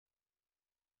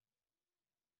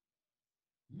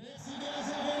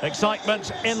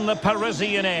Excitement in the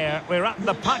Parisian air. We're at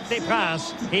the Parc des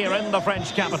Princes here in the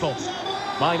French capital.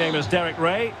 My name is Derek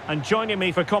Ray, and joining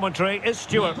me for commentary is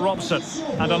Stuart Robson.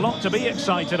 And a lot to be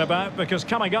excited about, because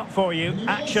coming up for you,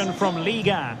 action from Ligue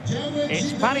 1.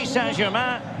 It's Paris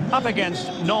Saint-Germain up against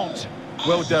Nantes.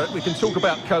 Well, Derek, we can talk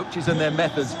about coaches and their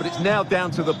methods, but it's now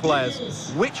down to the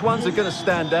players. Which ones are going to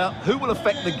stand out, who will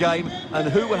affect the game, and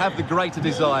who will have the greater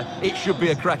desire? It should be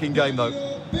a cracking game, though.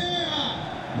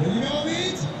 Le numéro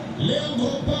 8,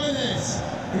 Leandro Paredes.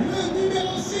 Le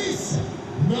numéro 6,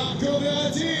 Marco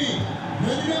Verratti.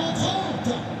 Le numéro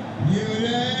 30,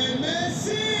 Lionel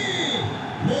Messi.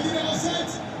 Le numéro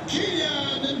 7,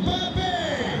 Kylian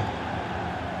Mbappé.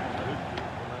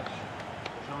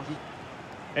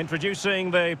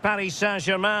 Introducing the Paris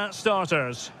Saint-Germain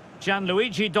starters.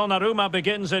 Gianluigi Donnarumma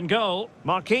begins in goal.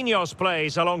 Marquinhos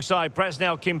plays alongside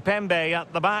Presnel Kimpembe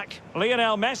at the back.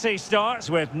 Lionel Messi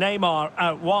starts with Neymar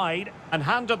out wide. And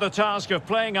handed the task of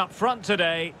playing up front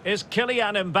today is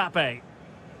Kylian Mbappé.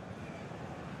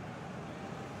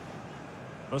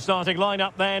 The starting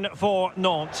lineup then for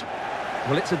Nantes.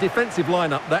 Well, it's a defensive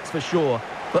lineup, that's for sure.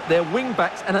 But their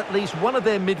wing-backs and at least one of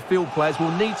their midfield players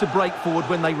will need to break forward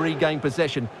when they regain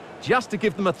possession, just to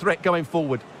give them a threat going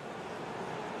forward.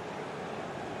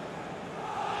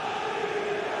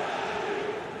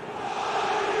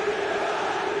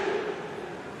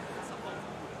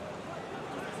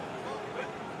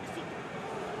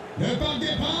 Le Parc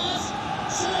des Princes,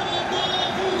 c'est maintenant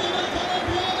à vous de mettre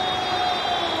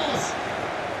l'ambiance.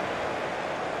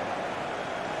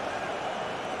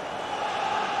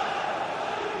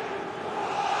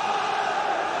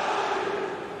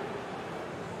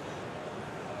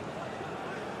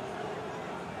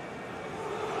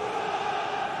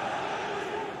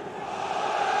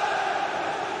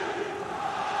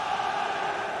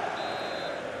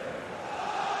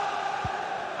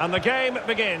 And the game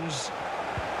begins.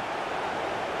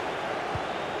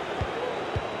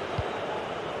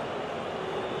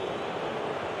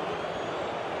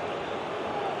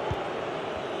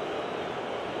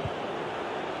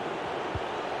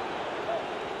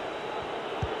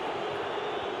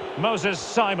 Moses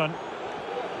Simon.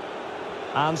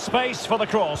 And space for the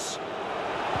cross.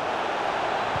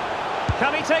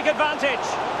 Can he take advantage?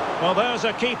 Well, there's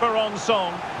a keeper on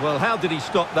song. Well, how did he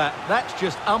stop that? That's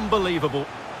just unbelievable.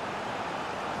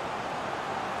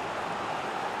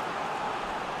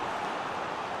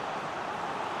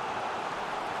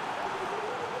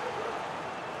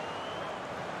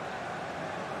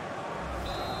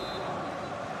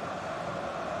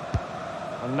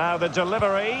 And now the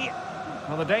delivery.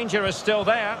 Well, the danger is still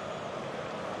there.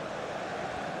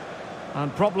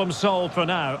 And problem solved for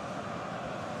now.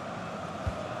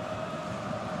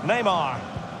 Neymar.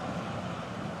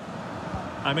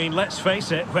 I mean, let's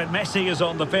face it, when Messi is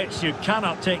on the pitch, you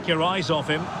cannot take your eyes off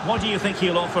him. What do you think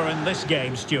he'll offer in this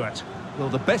game, Stuart? Well,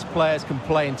 the best players can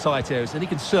play in tight areas, and he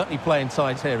can certainly play in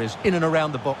tight areas, in and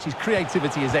around the box. His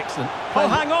creativity is excellent. Oh,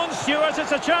 hang on, Stuart,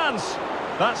 it's a chance.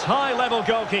 That's high-level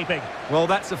goalkeeping. Well,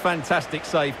 that's a fantastic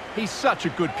save. He's such a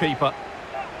good keeper.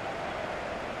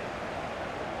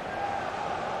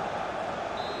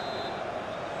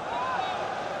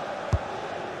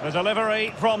 The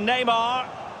delivery from Neymar.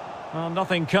 Well,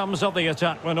 nothing comes of the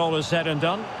attack when all is said and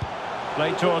done.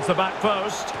 Played towards the back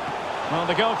post. Well,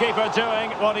 the goalkeeper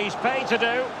doing what he's paid to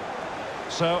do.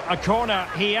 So, a corner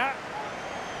here.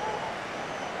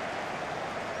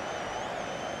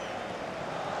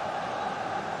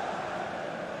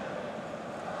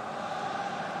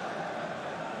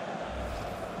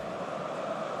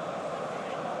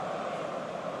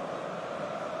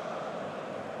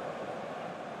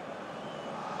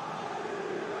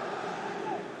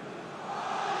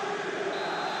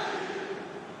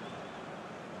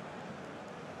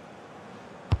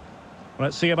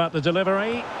 Let's see about the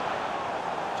delivery.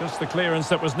 Just the clearance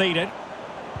that was needed.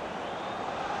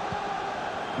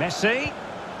 Messi.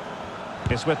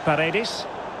 It's with Paredes.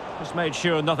 Just made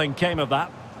sure nothing came of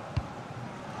that.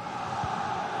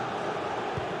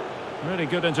 Really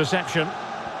good interception.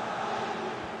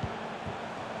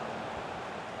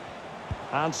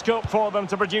 And scope for them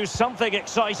to produce something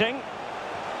exciting.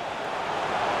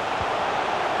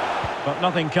 But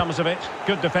nothing comes of it.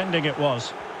 Good defending it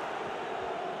was.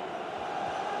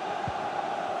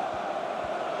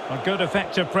 A good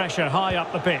effective pressure high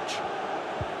up the pitch.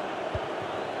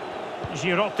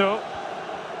 Giroto.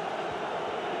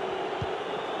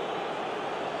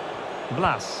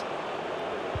 Blas.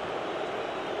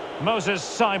 Moses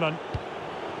Simon.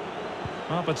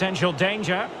 Well, potential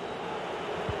danger.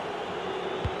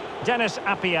 Dennis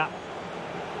Appiah.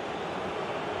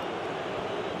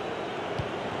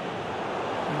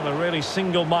 Well, a really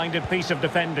single-minded piece of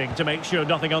defending to make sure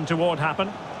nothing untoward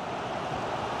happened.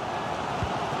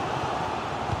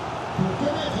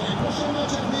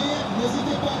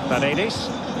 Paredes.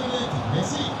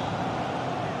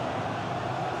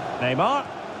 Neymar.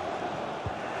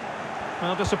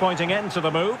 Well, disappointing end to the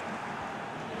move.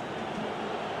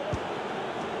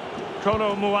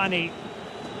 Kono Muani.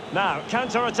 Now,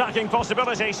 counter-attacking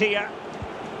possibilities here.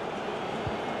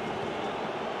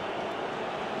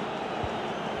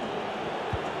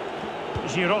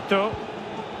 Giroto.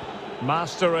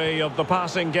 Mastery of the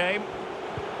passing game.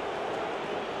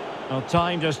 Well,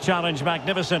 timed his challenge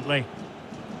magnificently.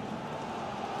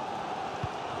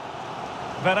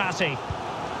 Verratti.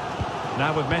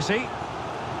 Now with Messi.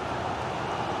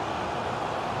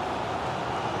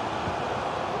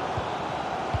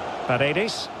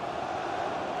 Paredes.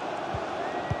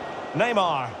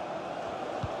 Neymar.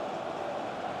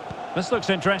 This looks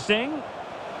interesting.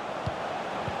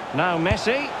 Now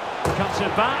Messi. Cuts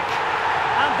it back.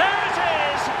 And there it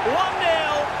is! 1-0.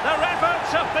 Their efforts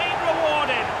have been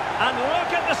rewarded. And look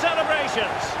at the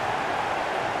celebrations.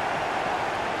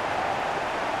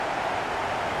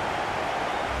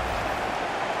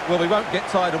 Well, we won't get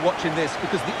tired of watching this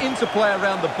because the interplay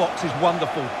around the box is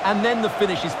wonderful. And then the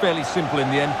finish is fairly simple in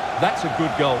the end. That's a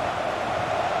good goal.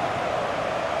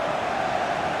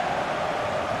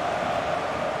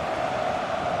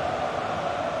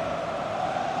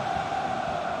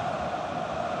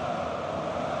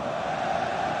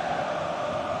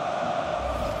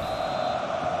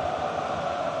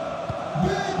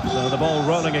 So the ball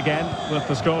rolling again with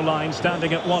the scoreline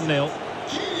standing at 1-0.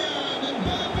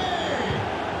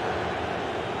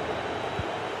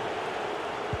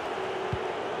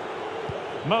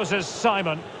 Moses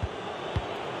Simon.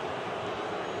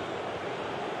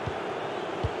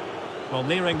 Well,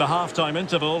 nearing the half-time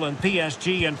interval and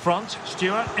PSG in front.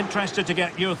 Stuart, interested to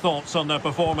get your thoughts on their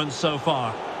performance so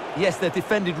far. Yes, they've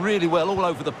defended really well all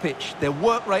over the pitch. Their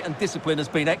work rate and discipline has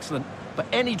been excellent. But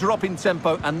any drop in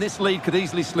tempo and this lead could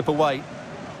easily slip away.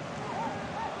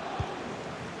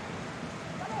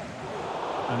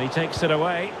 And he takes it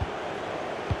away.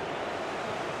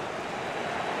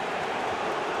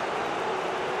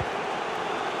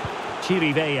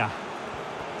 Chirivella.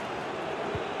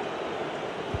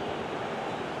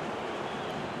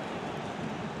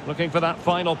 Looking for that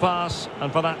final pass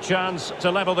and for that chance to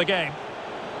level the game.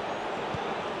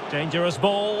 Dangerous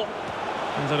ball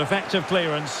and an effective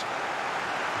clearance.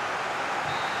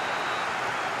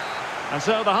 And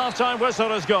so the half-time whistle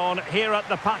has gone here at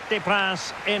the Parc des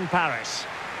Princes in Paris.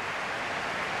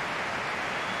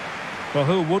 Well,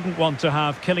 who wouldn't want to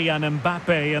have Kylian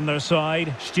Mbappe in their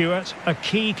side? Stuart, a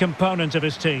key component of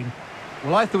his team.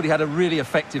 Well, I thought he had a really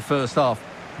effective first half.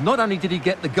 Not only did he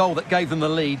get the goal that gave them the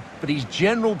lead, but his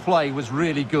general play was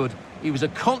really good. He was a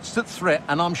constant threat,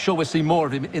 and I'm sure we'll see more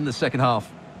of him in the second half.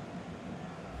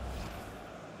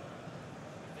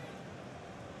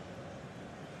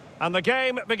 And the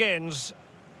game begins.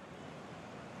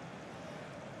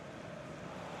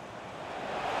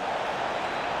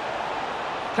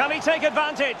 Can he take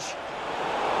advantage?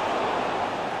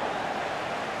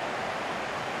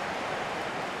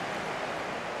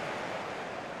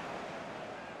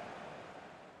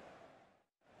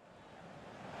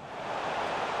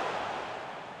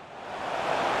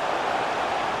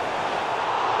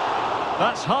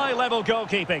 That's high-level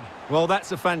goalkeeping. Well,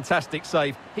 that's a fantastic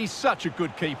save. He's such a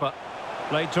good keeper.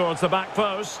 Played towards the back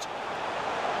post.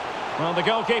 Well, the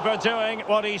goalkeeper doing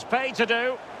what he's paid to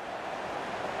do.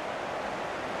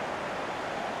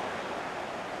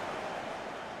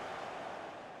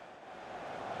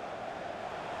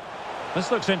 This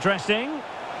looks interesting.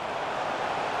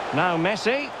 Now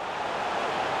Messi.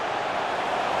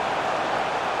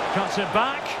 Cuts it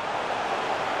back.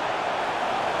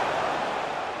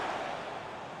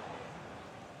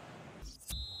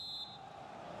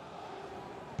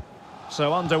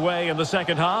 So underway in the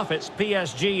second half, it's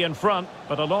PSG in front,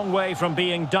 but a long way from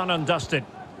being done and dusted.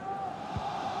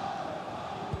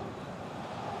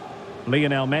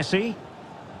 Lionel Messi.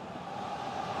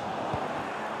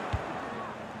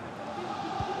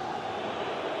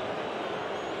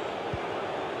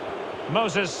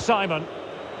 Moses Simon.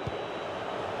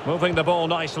 Moving the ball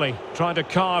nicely, trying to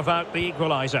carve out the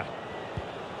equaliser.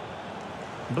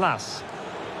 Blas.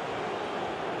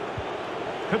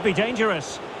 Could be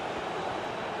dangerous.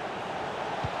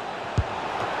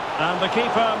 And the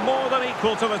keeper more than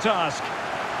equal to the task.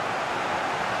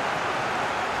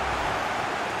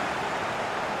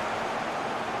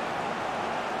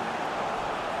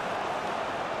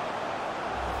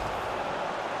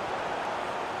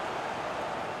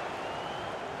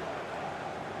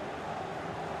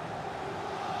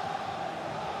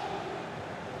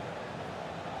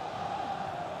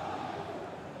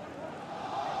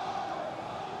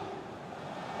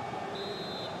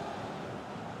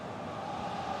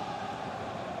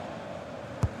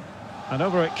 And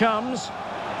over it comes.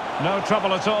 No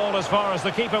trouble at all as far as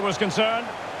the keeper was concerned.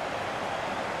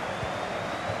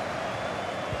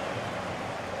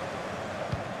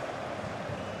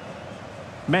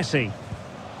 Messi.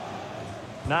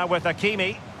 Now with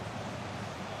Hakimi.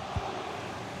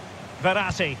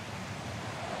 Verratti.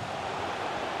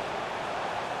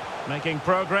 Making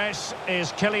progress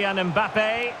is Kylian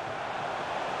Mbappe.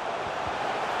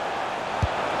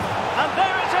 And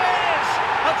there it is!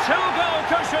 A two-goal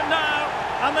cushion now,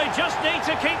 and they just need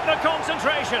to keep the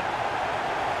concentration.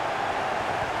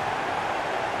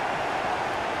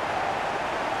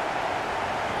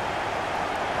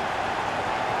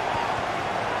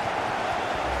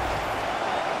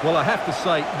 Well, I have to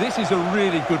say, this is a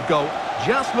really good goal.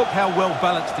 Just look how well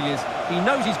balanced he is. He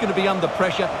knows he's going to be under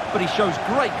pressure, but he shows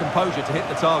great composure to hit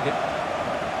the target.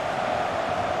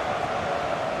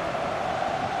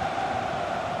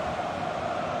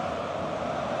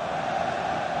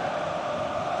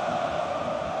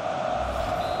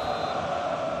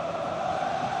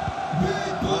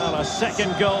 Well, a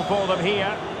second goal for them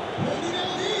here.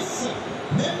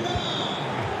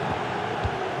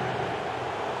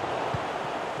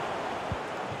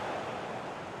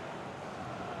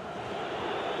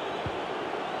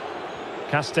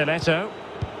 Castelletto.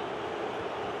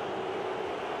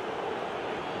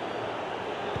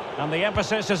 And the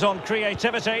emphasis is on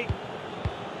creativity.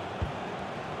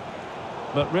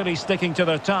 But really sticking to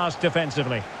their task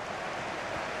defensively.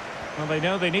 Well, they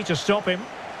know they need to stop him.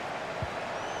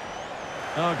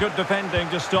 Oh, good defending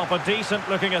to stop a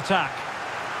decent-looking attack.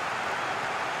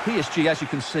 PSG, as you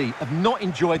can see, have not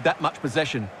enjoyed that much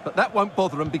possession, but that won't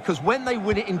bother them because when they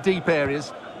win it in deep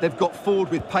areas, they've got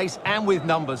forward with pace and with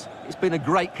numbers. It's been a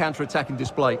great counter-attacking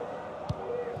display.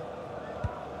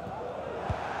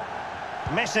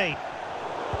 Messi.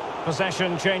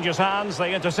 Possession changes hands, the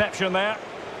interception there.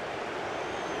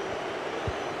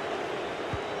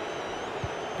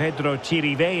 Pedro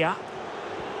Chirivella.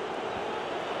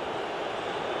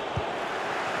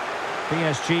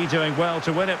 PSG doing well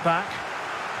to win it back.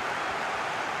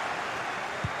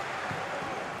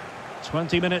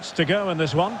 20 minutes to go in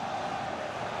this one.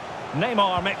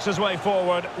 Neymar makes his way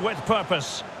forward with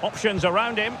purpose. Options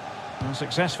around him. And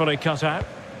successfully cut out.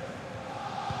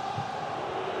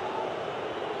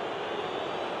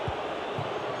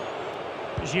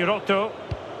 Giroud.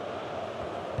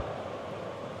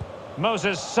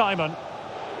 Moses Simon.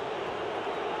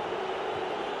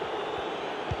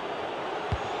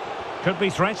 Could be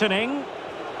threatening.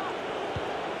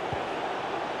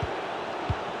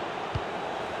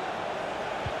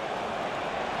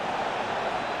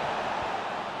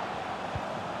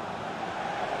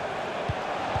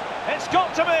 It's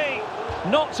got to be,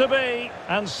 not to be,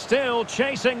 and still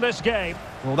chasing this game.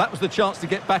 Well, that was the chance to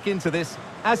get back into this.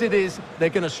 As it is, they're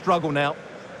going to struggle now.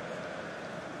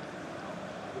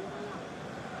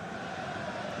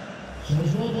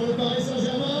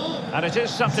 And it is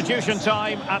substitution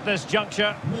time at this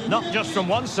juncture, not just from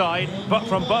one side, but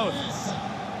from both.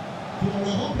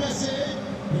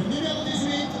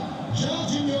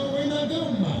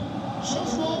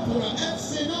 Changement pour la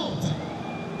FC Nantes.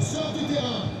 Sort du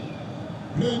terrain.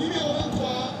 Le numéro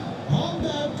 23,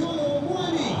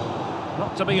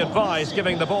 Not to be advised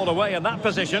giving the ball away in that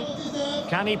position.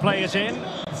 Can he play it in?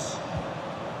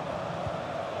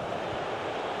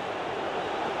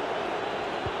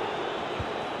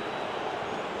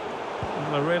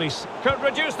 Well, really could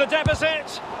reduce the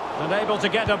deficit. And able to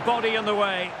get a body in the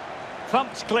way.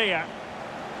 Thumped clear.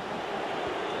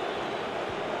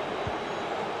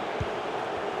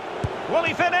 Will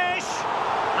he finish?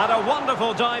 And a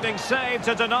wonderful diving save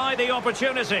to deny the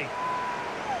opportunity.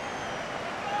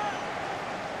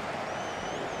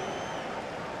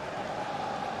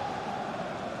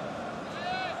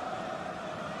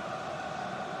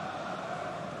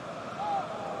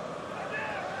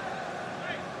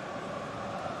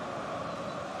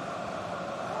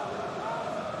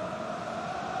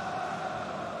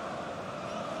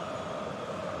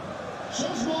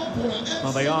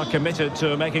 Well, they are committed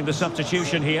to making the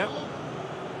substitution here.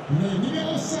 Le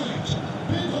numéro 5,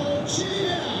 Pedro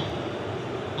Chirivella.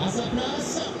 À sa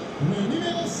place, le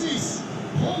numéro 6,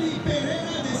 Roli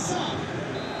Pereira de Sa.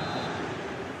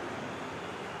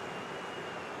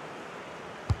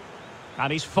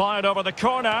 And he's fired over the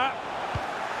corner.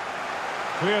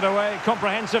 Cleared away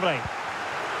comprehensively.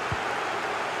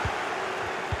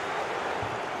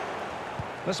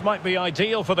 This might be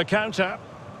ideal for the counter.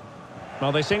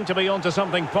 Well, they seem to be onto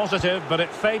something positive, but it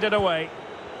faded away.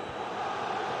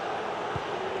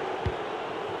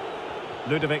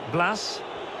 Ludovic Blas.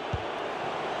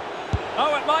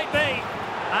 Oh, it might be.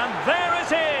 And there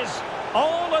it is.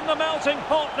 All in the melting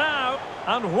pot now.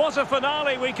 And what a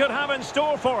finale we could have in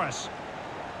store for us.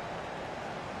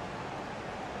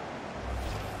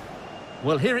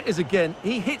 Well, here it is again.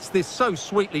 He hits this so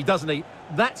sweetly, doesn't he?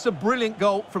 That's a brilliant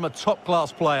goal from a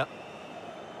top-class player.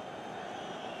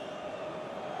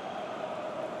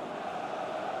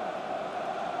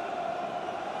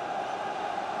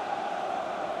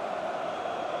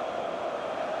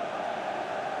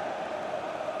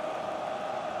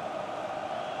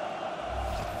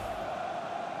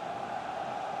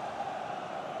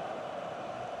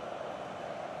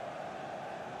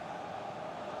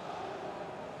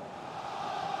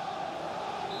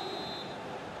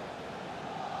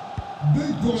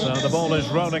 So the ball is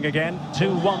rolling again.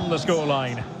 2-1 the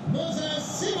scoreline.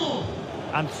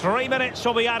 And 3 minutes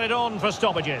will be added on for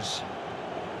stoppages.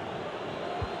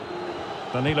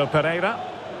 Danilo Pereira.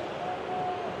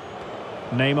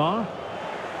 Neymar.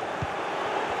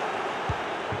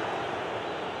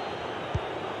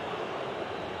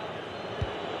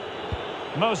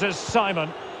 Moses Simon.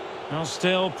 Now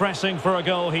still pressing for a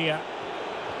goal here.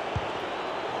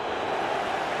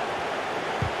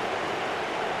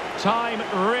 Time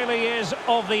really is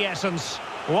of the essence.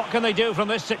 What can they do from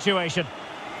this situation?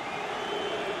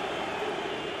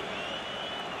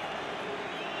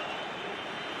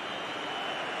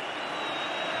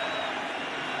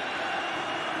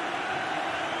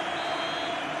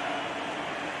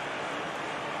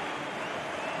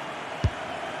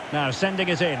 Now sending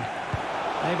it in.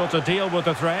 Able to deal with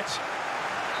the threat.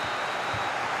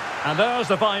 And there's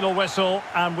the final whistle,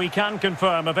 and we can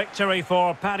confirm a victory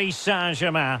for Paris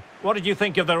Saint-Germain. What did you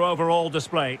think of their overall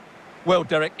display? Well,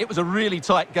 Derek, it was a really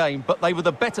tight game, but they were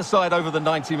the better side over the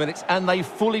 90 minutes, and they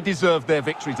fully deserved their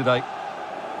victory today.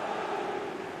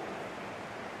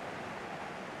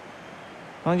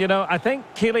 Well, you know, I think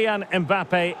Kylian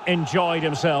Mbappe enjoyed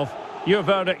himself. Your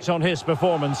verdict on his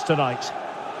performance tonight?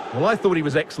 Well, I thought he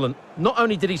was excellent. Not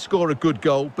only did he score a good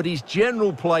goal, but his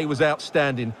general play was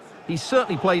outstanding. He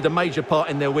certainly played a major part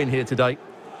in their win here today.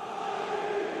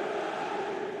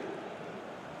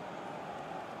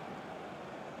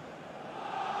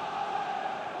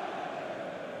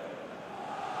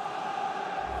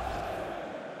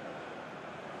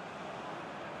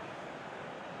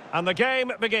 And the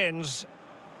game begins.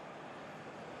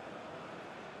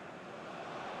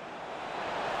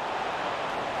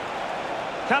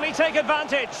 Can he take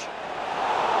advantage?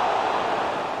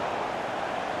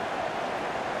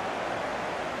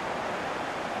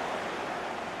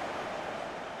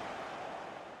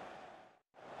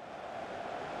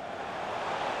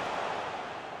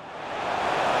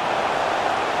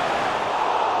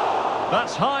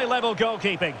 That's high-level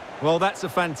goalkeeping. Well, that's a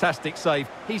fantastic save.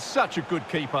 He's such a good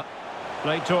keeper.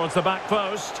 Played towards the back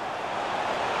post.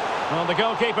 Well, the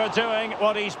goalkeeper doing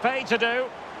what he's paid to do.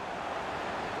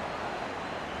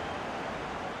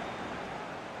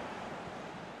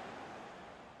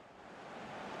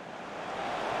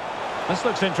 This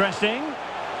looks interesting.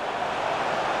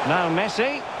 Now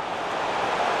Messi.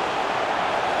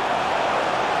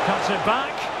 Cuts it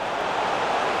back.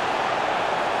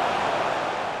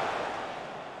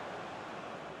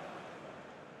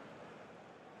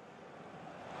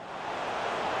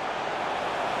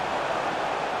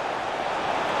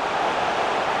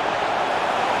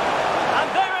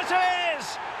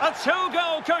 A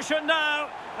two-goal cushion now,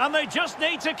 and they just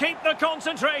need to keep the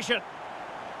concentration.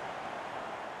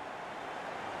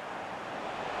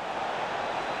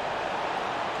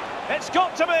 It's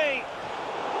got to be.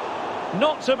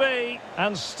 Not to be,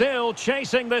 and still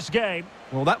chasing this game.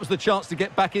 Well, that was the chance to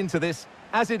get back into this.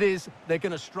 As it is, they're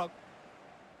going to struggle.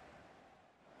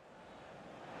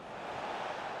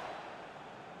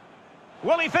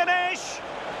 Will he finish?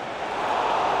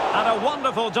 And a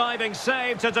wonderful diving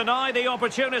save to deny the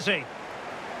opportunity.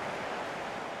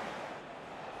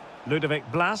 Ludovic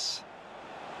Blas.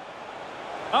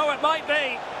 Oh, it might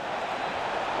be.